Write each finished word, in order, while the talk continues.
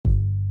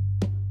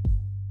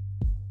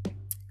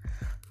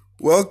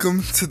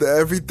Welcome to the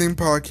Everything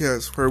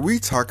Podcast, where we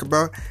talk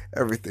about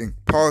everything.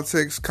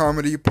 Politics,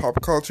 comedy,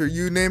 pop culture,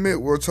 you name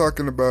it, we're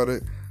talking about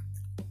it.